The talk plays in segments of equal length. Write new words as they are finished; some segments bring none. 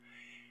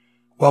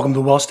Welcome to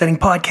the Wealth Standing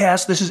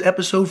Podcast. This is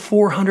episode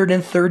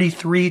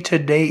 433.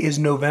 Today is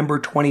November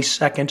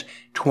 22nd,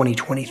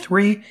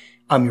 2023.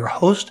 I'm your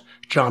host,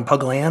 John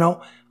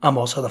Pugliano. I'm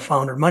also the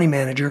founder and money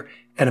manager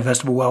at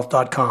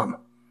investablewealth.com.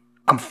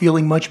 I'm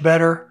feeling much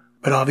better,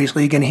 but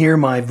obviously you can hear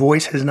my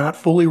voice has not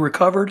fully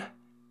recovered.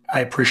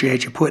 I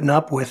appreciate you putting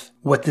up with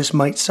what this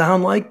might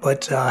sound like,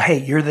 but hey,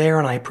 you're there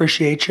and I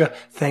appreciate you.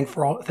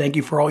 Thank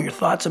you for all your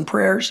thoughts and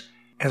prayers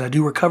as I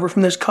do recover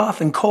from this cough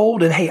and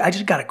cold. And hey, I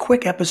just got a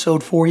quick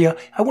episode for you.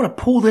 I want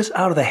to pull this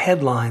out of the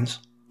headlines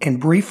and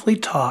briefly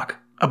talk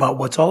about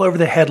what's all over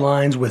the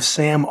headlines with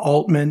Sam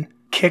Altman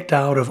kicked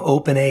out of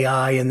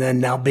OpenAI and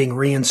then now being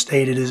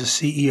reinstated as a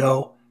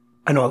CEO.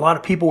 I know a lot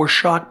of people were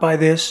shocked by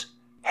this.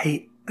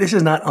 Hey, this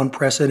is not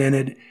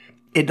unprecedented.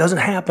 It doesn't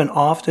happen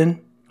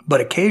often, but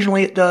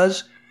occasionally it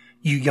does.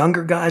 You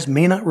younger guys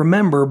may not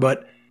remember,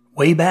 but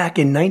way back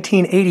in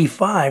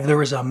 1985, there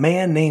was a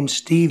man named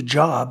Steve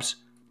Jobs,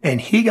 and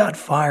he got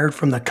fired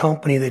from the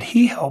company that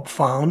he helped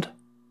found.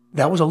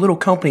 That was a little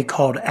company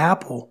called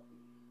Apple,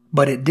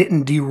 but it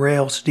didn't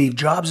derail Steve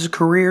Jobs'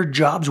 career.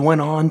 Jobs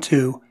went on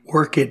to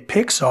work at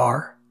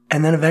Pixar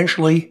and then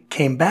eventually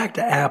came back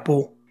to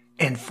Apple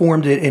and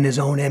formed it in his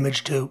own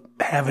image to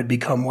have it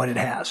become what it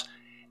has.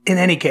 In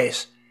any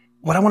case,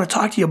 what I want to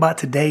talk to you about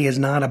today is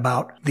not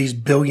about these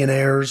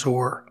billionaires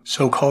or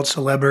so-called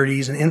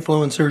celebrities and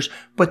influencers,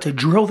 but to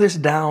drill this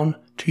down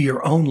to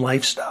your own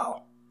lifestyle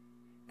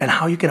and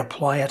how you can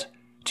apply it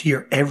to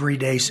your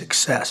everyday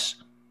success.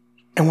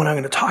 And what I'm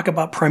going to talk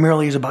about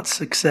primarily is about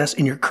success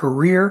in your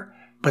career,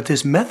 but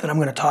this method I'm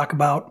going to talk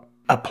about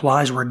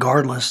applies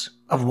regardless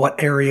of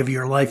what area of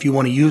your life you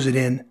want to use it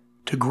in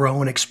to grow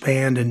and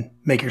expand and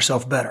make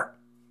yourself better.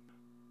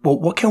 Well,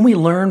 what can we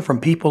learn from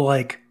people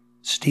like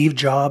Steve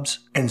Jobs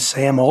and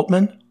Sam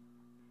Altman?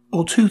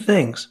 Well, two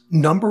things.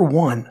 Number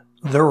one,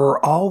 there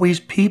are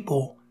always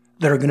people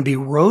that are going to be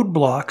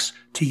roadblocks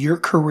to your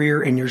career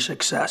and your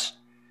success.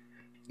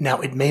 Now,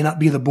 it may not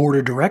be the board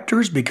of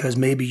directors because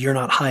maybe you're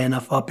not high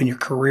enough up in your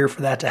career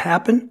for that to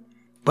happen,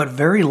 but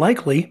very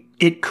likely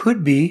it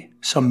could be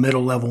some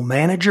middle-level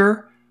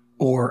manager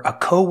or a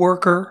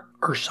coworker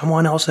or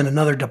someone else in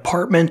another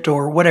department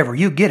or whatever.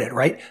 You get it,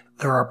 right?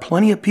 There are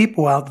plenty of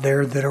people out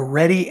there that are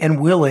ready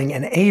and willing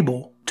and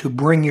able to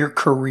bring your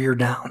career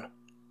down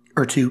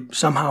or to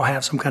somehow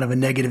have some kind of a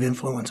negative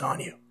influence on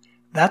you.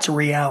 That's a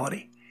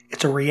reality.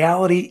 It's a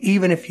reality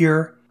even if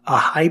you're a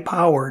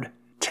high-powered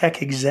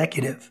tech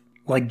executive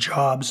like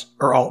Jobs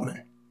or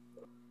Altman.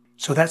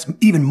 So that's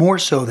even more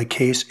so the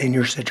case in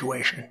your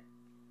situation.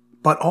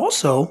 But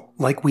also,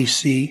 like we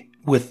see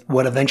with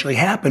what eventually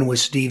happened with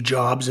Steve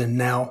Jobs and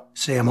now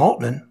Sam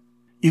Altman,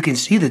 you can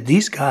see that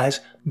these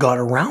guys got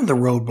around the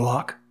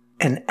roadblock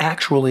and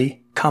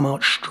actually come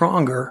out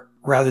stronger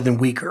rather than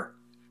weaker.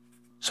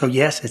 So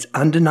yes, it's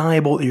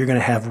undeniable that you're going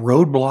to have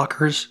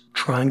roadblockers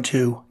trying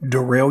to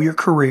derail your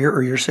career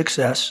or your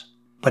success,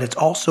 but it's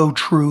also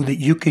true that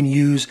you can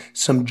use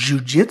some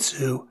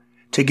jujitsu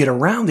to get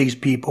around these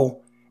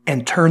people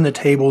and turn the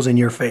tables in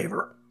your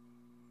favor.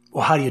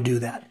 Well, how do you do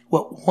that?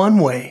 Well, one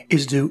way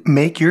is to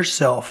make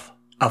yourself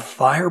a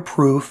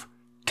fireproof,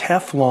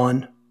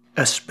 Teflon,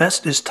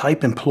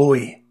 asbestos-type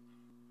employee.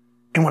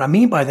 And what I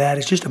mean by that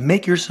is just to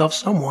make yourself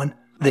someone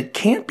that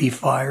can't be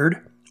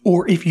fired,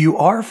 or if you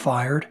are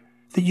fired,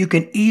 that you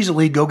can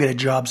easily go get a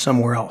job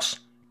somewhere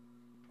else.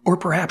 Or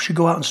perhaps you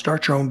go out and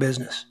start your own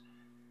business.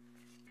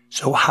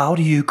 So how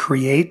do you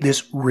create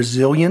this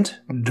resilient,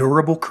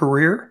 durable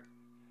career?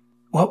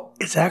 Well,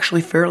 it's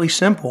actually fairly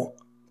simple,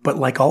 but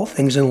like all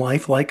things in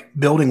life, like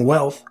building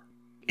wealth,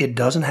 it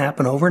doesn't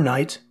happen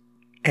overnight.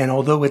 And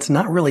although it's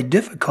not really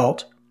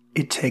difficult,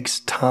 it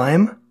takes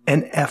time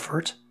and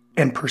effort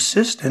and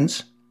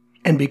persistence.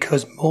 And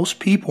because most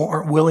people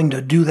aren't willing to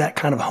do that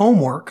kind of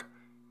homework,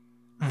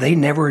 they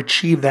never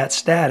achieve that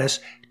status,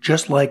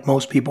 just like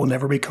most people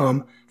never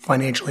become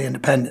financially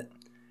independent.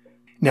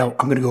 Now,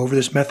 I'm going to go over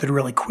this method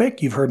really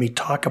quick. You've heard me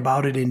talk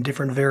about it in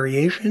different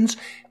variations.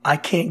 I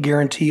can't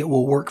guarantee it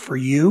will work for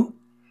you.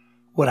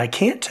 What I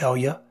can't tell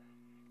you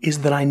is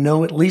that I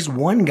know at least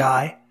one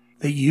guy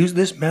that used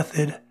this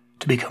method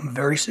to become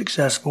very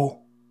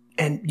successful,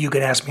 and you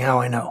could ask me how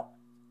I know.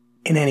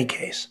 In any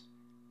case,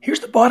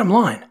 here's the bottom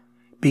line.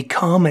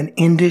 Become an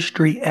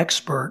industry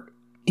expert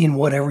in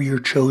whatever your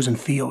chosen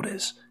field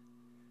is.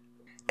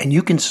 And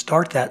you can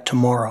start that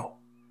tomorrow.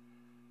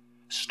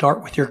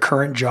 Start with your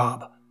current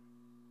job.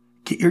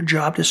 Get your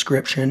job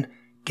description,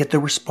 get the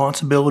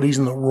responsibilities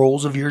and the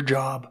roles of your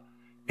job,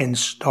 and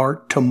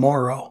start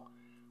tomorrow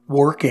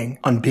working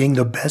on being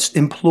the best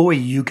employee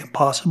you can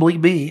possibly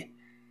be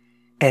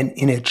and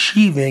in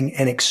achieving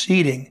and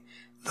exceeding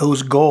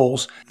those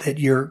goals that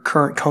your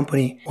current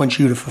company wants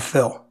you to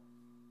fulfill.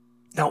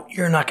 Now,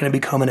 you're not going to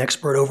become an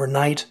expert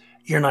overnight.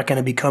 You're not going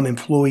to become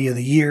employee of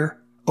the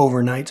year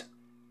overnight.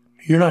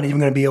 You're not even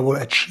going to be able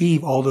to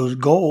achieve all those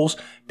goals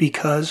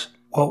because,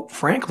 well,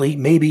 frankly,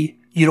 maybe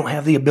you don't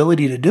have the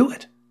ability to do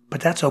it,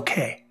 but that's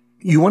okay.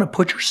 You want to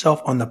put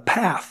yourself on the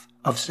path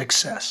of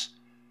success.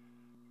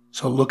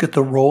 So look at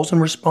the roles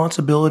and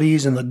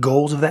responsibilities and the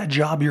goals of that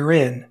job you're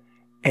in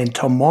and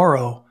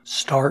tomorrow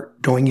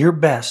start doing your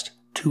best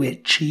to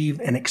achieve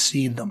and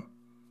exceed them.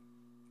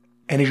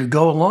 And as you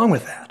go along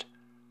with that,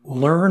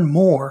 learn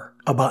more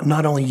about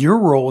not only your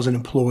role as an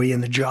employee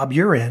and the job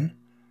you're in,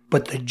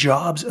 but the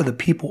jobs of the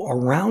people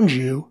around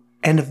you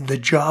and of the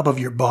job of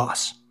your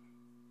boss.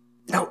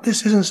 Now,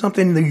 this isn't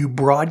something that you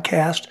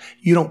broadcast.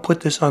 You don't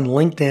put this on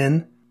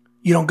LinkedIn.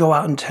 You don't go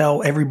out and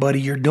tell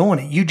everybody you're doing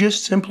it. You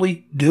just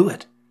simply do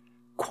it.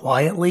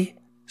 Quietly,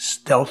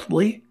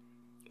 stealthily,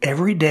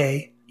 every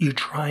day you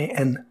try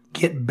and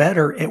get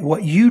better at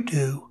what you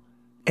do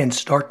and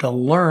start to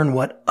learn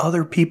what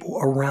other people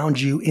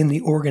around you in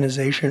the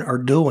organization are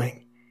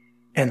doing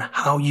and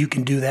how you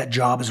can do that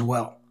job as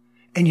well.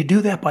 And you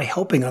do that by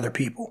helping other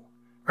people,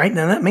 right?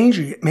 Now that means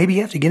maybe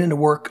you have to get into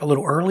work a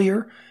little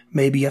earlier.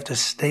 Maybe you have to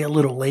stay a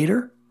little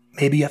later.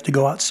 Maybe you have to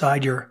go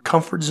outside your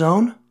comfort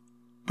zone.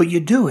 But you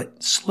do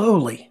it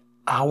slowly,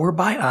 hour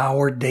by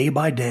hour, day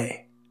by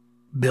day,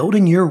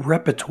 building your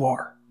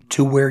repertoire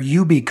to where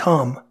you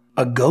become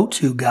a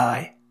go-to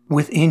guy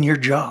within your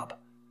job.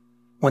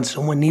 When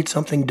someone needs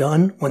something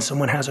done, when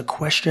someone has a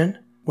question,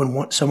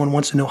 when someone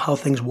wants to know how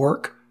things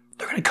work,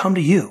 they're going to come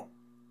to you.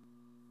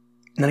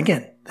 And then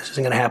again, this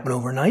isn't going to happen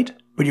overnight,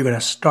 but you're going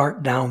to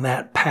start down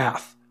that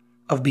path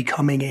of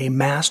becoming a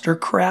master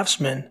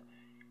craftsman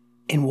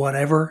in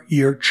whatever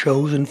your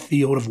chosen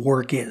field of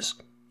work is.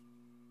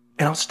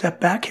 And I'll step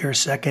back here a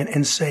second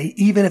and say,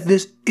 even if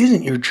this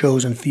isn't your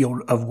chosen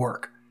field of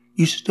work,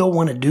 you still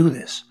want to do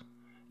this.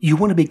 You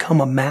want to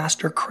become a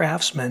master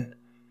craftsman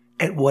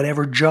at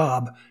whatever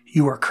job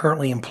you are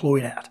currently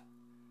employed at.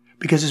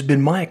 Because it's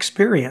been my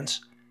experience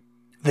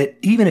that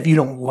even if you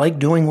don't like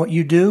doing what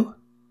you do,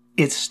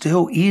 it's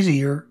still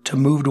easier to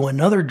move to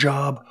another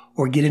job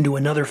or get into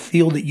another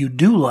field that you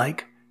do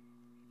like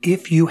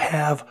if you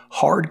have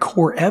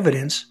hardcore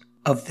evidence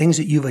of things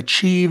that you've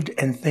achieved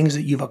and things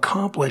that you've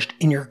accomplished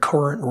in your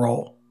current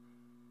role.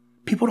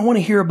 People don't want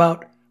to hear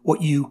about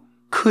what you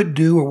could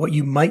do or what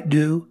you might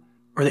do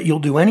or that you'll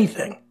do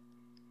anything.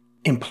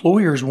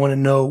 Employers want to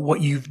know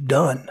what you've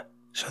done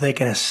so they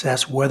can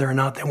assess whether or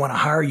not they want to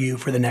hire you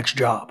for the next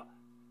job.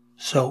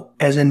 So,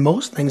 as in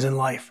most things in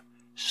life,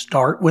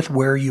 start with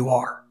where you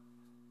are.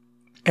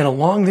 And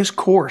along this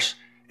course,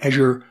 as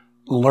you're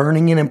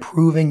learning and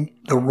improving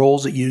the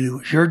roles that you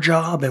do as your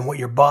job and what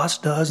your boss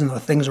does and the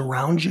things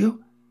around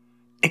you,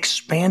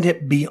 expand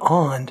it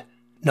beyond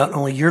not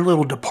only your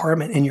little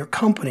department in your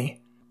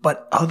company,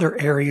 but other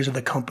areas of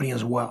the company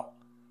as well.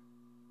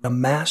 The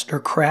master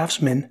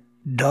craftsman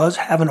does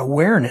have an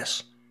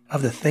awareness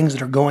of the things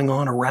that are going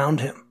on around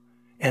him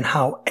and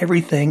how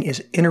everything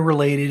is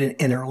interrelated and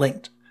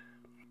interlinked.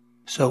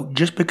 So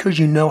just because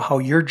you know how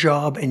your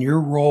job and your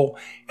role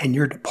and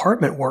your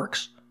department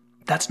works,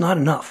 that's not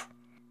enough.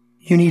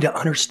 You need to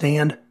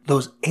understand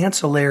those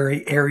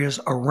ancillary areas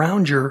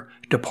around your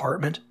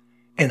department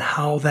and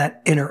how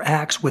that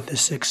interacts with the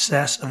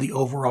success of the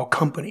overall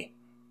company.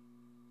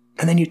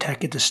 And then you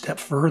take it a step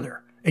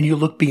further and you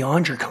look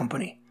beyond your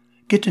company.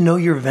 Get to know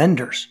your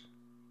vendors.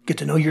 Get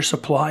to know your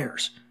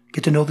suppliers.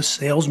 Get to know the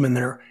salesmen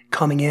that are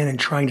coming in and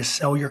trying to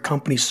sell your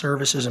company's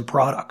services and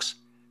products.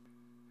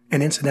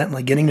 And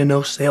incidentally, getting to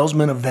know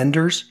salesmen of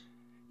vendors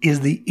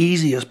is the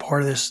easiest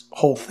part of this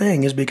whole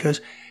thing, is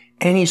because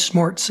any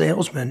smart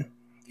salesman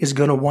is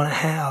going to want to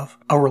have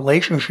a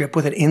relationship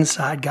with an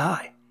inside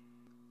guy.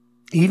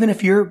 Even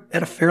if you're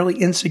at a fairly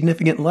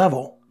insignificant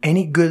level,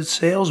 any good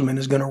salesman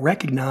is going to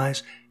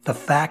recognize the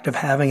fact of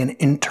having an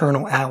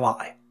internal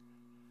ally.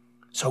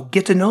 So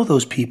get to know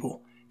those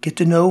people. Get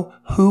to know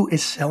who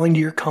is selling to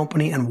your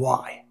company and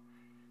why.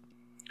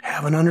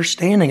 Have an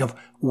understanding of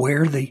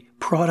where the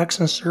products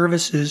and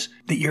services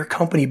that your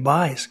company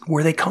buys,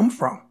 where they come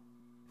from.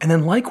 And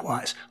then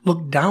likewise,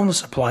 look down the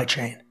supply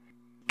chain.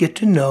 Get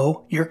to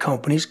know your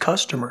company's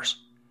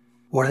customers.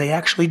 What do they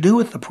actually do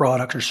with the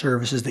products or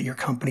services that your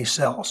company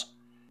sells?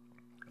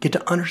 Get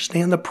to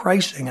understand the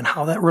pricing and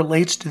how that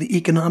relates to the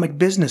economic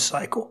business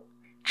cycle.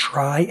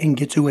 Try and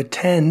get to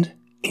attend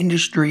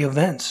industry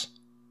events.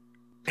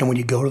 And when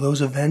you go to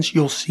those events,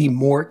 you'll see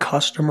more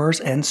customers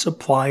and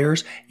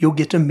suppliers. You'll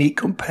get to meet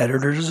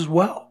competitors as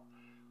well.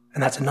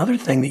 And that's another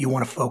thing that you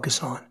want to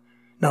focus on.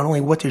 Not only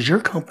what does your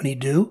company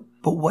do,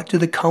 but what do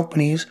the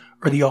companies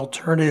or the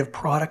alternative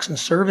products and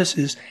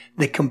services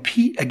that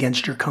compete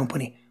against your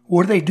company?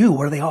 What do they do?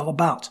 What are they all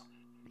about?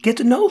 Get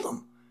to know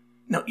them.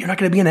 Now, you're not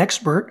going to be an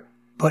expert,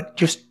 but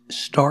just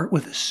start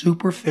with a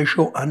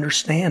superficial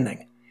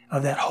understanding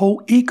of that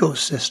whole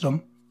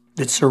ecosystem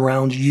that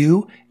surrounds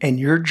you and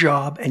your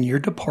job and your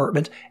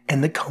department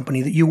and the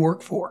company that you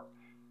work for.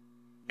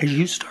 As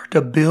you start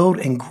to build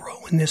and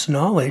grow in this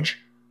knowledge,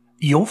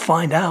 you'll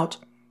find out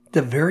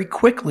that very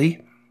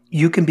quickly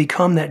you can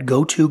become that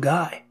go-to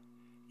guy.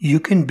 You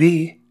can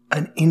be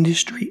an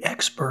industry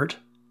expert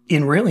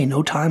in really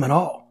no time at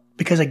all.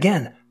 Because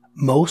again,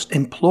 most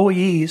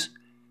employees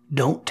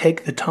don't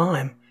take the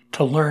time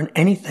to learn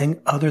anything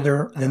other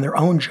than their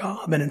own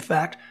job. And in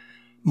fact,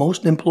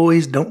 most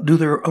employees don't do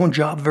their own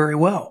job very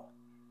well.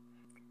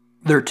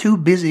 They're too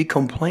busy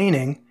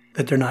complaining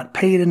that they're not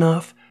paid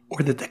enough,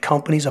 or that the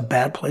company's a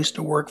bad place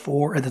to work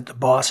for, or that the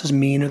boss is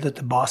mean, or that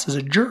the boss is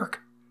a jerk.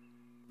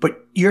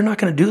 But you're not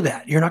going to do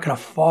that. You're not going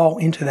to fall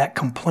into that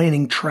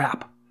complaining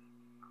trap.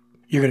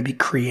 You're going to be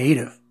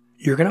creative.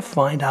 You're going to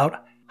find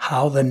out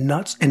how the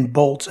nuts and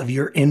bolts of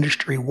your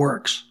industry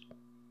works.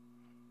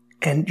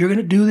 And you're going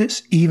to do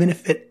this even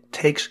if it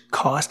takes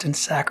cost and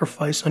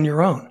sacrifice on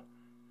your own.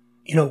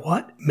 You know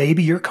what?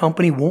 Maybe your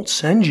company won't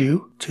send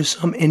you to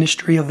some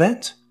industry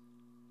event.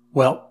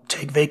 Well,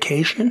 take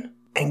vacation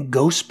and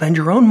go spend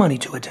your own money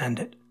to attend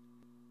it.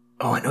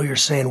 Oh, I know you're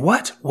saying,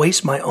 what?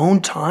 Waste my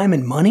own time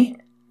and money?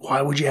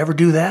 Why would you ever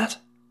do that?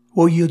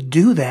 Well, you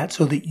do that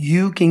so that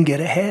you can get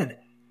ahead,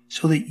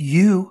 so that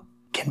you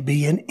can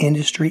be an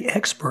industry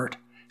expert,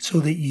 so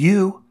that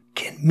you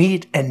can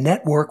meet and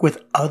network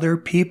with other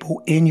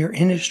people in your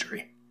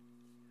industry.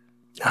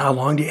 How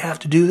long do you have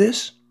to do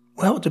this?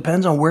 Well, it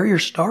depends on where you're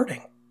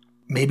starting.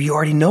 Maybe you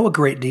already know a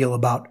great deal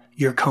about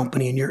your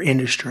company and your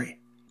industry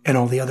and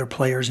all the other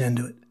players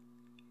into it.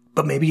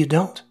 But maybe you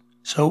don't.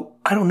 So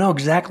I don't know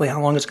exactly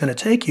how long it's going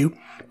to take you,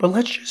 but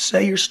let's just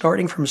say you're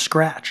starting from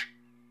scratch.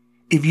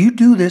 If you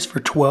do this for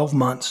 12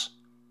 months,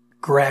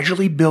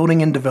 gradually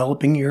building and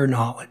developing your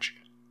knowledge,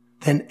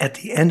 then at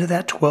the end of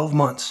that 12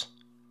 months,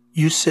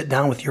 you sit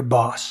down with your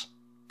boss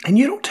and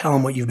you don't tell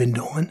him what you've been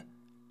doing.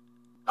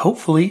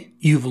 Hopefully,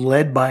 you've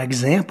led by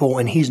example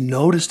and he's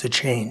noticed a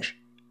change.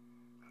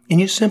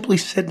 And you simply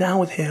sit down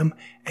with him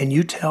and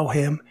you tell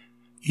him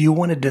you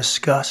want to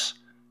discuss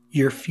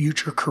your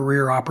future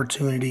career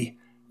opportunity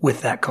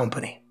with that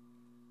company.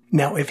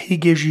 Now, if he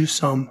gives you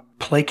some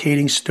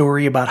placating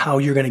story about how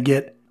you're going to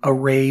get a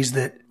raise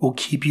that will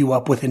keep you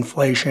up with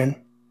inflation,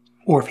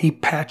 or if he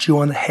pats you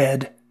on the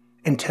head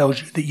and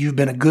tells you that you've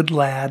been a good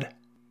lad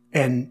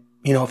and,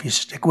 if you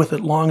stick with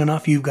it long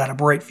enough, you've got a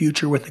bright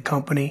future with the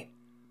company,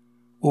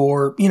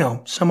 or,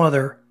 some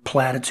other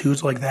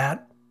platitudes like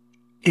that.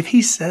 If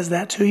he says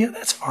that to you,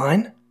 that's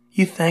fine.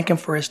 You thank him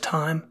for his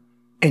time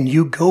and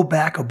you go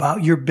back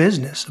about your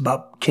business,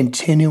 about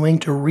continuing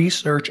to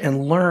research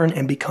and learn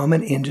and become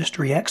an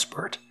industry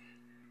expert.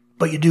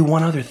 But you do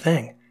one other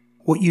thing.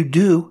 What you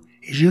do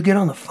is you get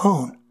on the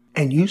phone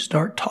and you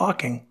start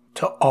talking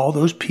to all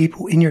those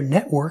people in your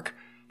network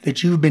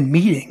that you've been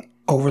meeting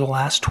over the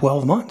last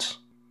 12 months.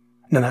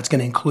 Now that's going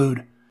to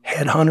include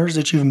headhunters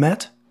that you've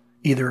met,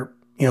 either,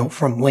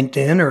 from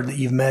LinkedIn or that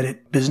you've met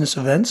at business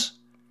events.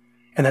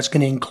 And that's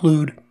going to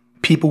include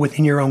people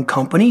within your own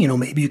company.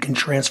 Maybe you can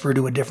transfer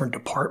to a different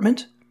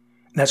department.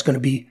 And that's going to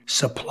be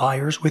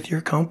suppliers with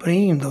your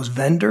company and those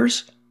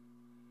vendors.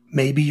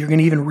 Maybe you're going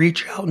to even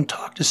reach out and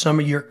talk to some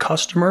of your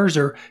customers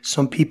or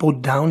some people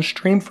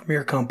downstream from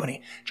your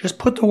company. Just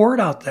put the word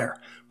out there.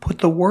 Put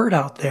the word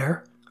out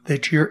there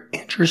that you're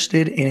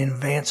interested in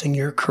advancing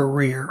your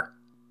career.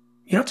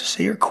 You don't have to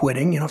say you're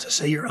quitting. You don't have to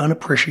say you're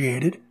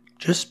unappreciated.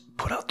 Just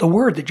put out the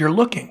word that you're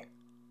looking.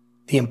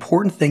 The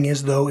important thing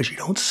is, though, is you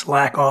don't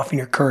slack off in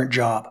your current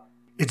job.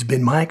 It's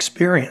been my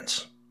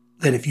experience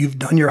that if you've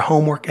done your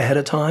homework ahead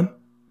of time,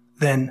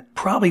 then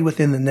probably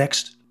within the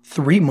next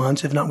 3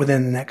 months, if not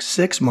within the next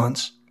 6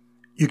 months,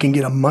 you can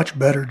get a much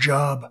better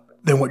job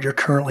than what you're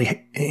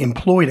currently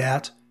employed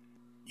at.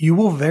 You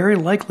will very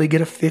likely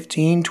get a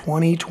 15,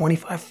 20,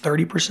 25,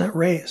 30%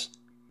 raise.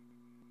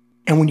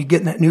 And when you get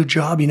in that new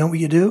job, you know what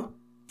you do?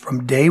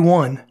 From day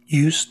one,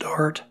 you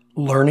start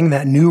learning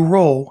that new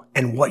role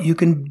and what you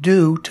can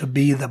do to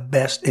be the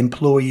best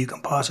employee you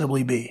can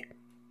possibly be.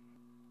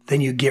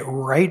 Then you get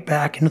right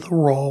back into the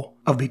role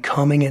of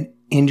becoming an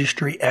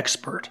industry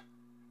expert.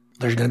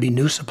 There's going to be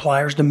new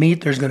suppliers to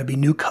meet. There's going to be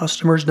new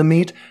customers to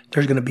meet.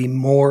 There's going to be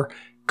more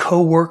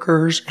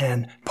coworkers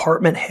and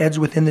department heads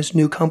within this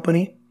new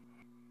company.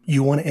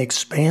 You want to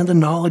expand the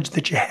knowledge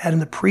that you had in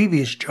the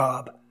previous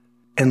job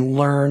and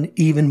learn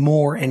even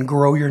more and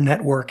grow your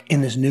network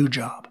in this new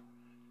job.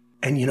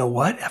 And you know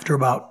what? After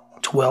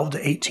about 12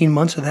 to 18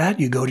 months of that,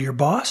 you go to your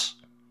boss.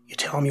 You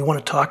tell him you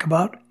want to talk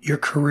about your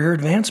career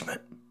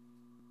advancement.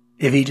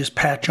 If he just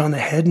pats you on the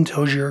head and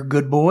tells you you're a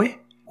good boy,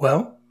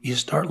 well, you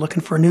start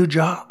looking for a new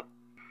job.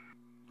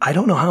 I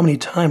don't know how many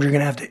times you're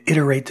going to have to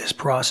iterate this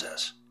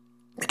process.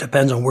 It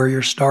depends on where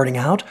you're starting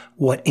out,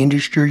 what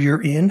industry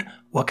you're in,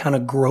 what kind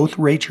of growth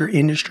rate your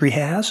industry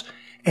has,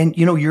 and,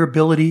 your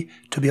ability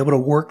to be able to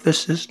work the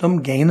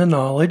system, gain the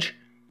knowledge,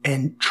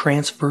 and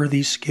transfer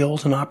these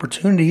skills and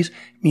opportunities,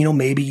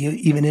 maybe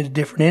even into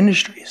different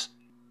industries.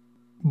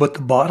 But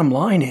the bottom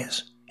line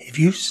is, if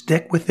you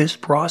stick with this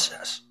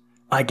process,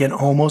 I can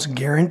almost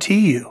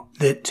guarantee you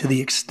that to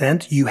the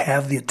extent you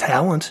have the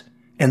talent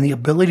and the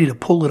ability to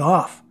pull it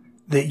off,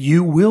 that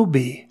you will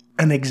be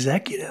an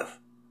executive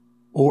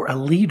or a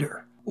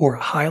leader or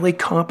a highly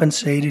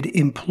compensated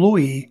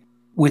employee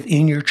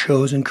within your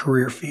chosen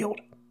career field.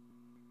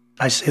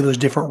 I say those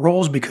different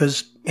roles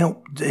because,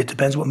 it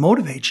depends what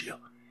motivates you.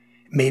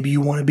 Maybe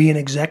you want to be an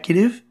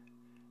executive.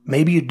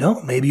 Maybe you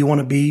don't. Maybe you want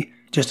to be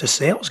just a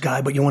sales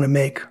guy, but you want to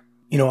make,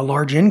 a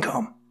large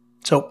income.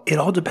 So it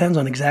all depends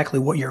on exactly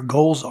what your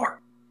goals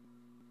are.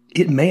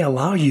 It may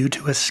allow you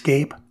to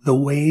escape the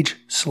wage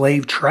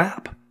slave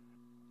trap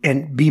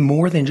and be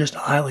more than just a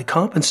highly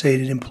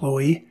compensated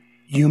employee.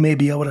 you may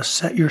be able to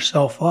set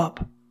yourself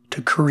up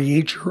to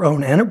create your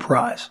own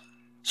enterprise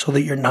so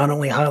that you're not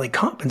only highly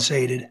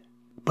compensated,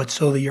 but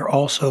so that you're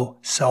also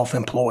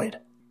self-employed.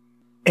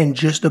 And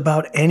just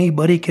about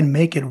anybody can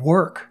make it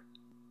work.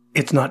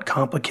 It's not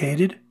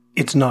complicated,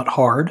 it's not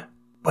hard,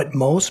 but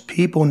most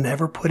people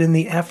never put in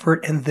the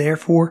effort and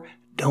therefore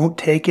don't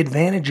take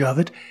advantage of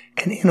it.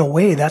 And in a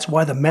way, that's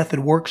why the method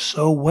works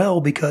so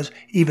well, because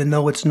even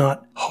though it's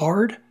not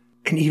hard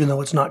and even though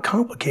it's not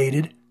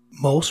complicated,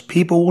 most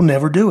people will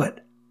never do it.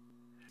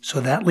 So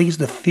that leaves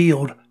the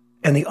field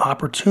and the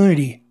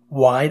opportunity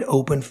wide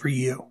open for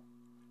you.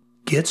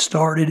 Get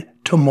started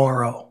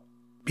tomorrow.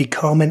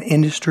 Become an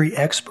industry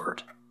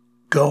expert.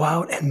 Go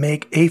out and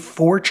make a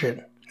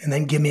fortune, and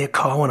then give me a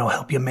call and I'll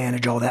help you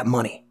manage all that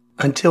money.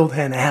 Until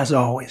then, as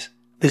always,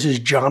 this is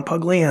John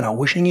Pugliano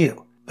wishing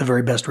you the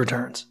very best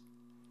returns.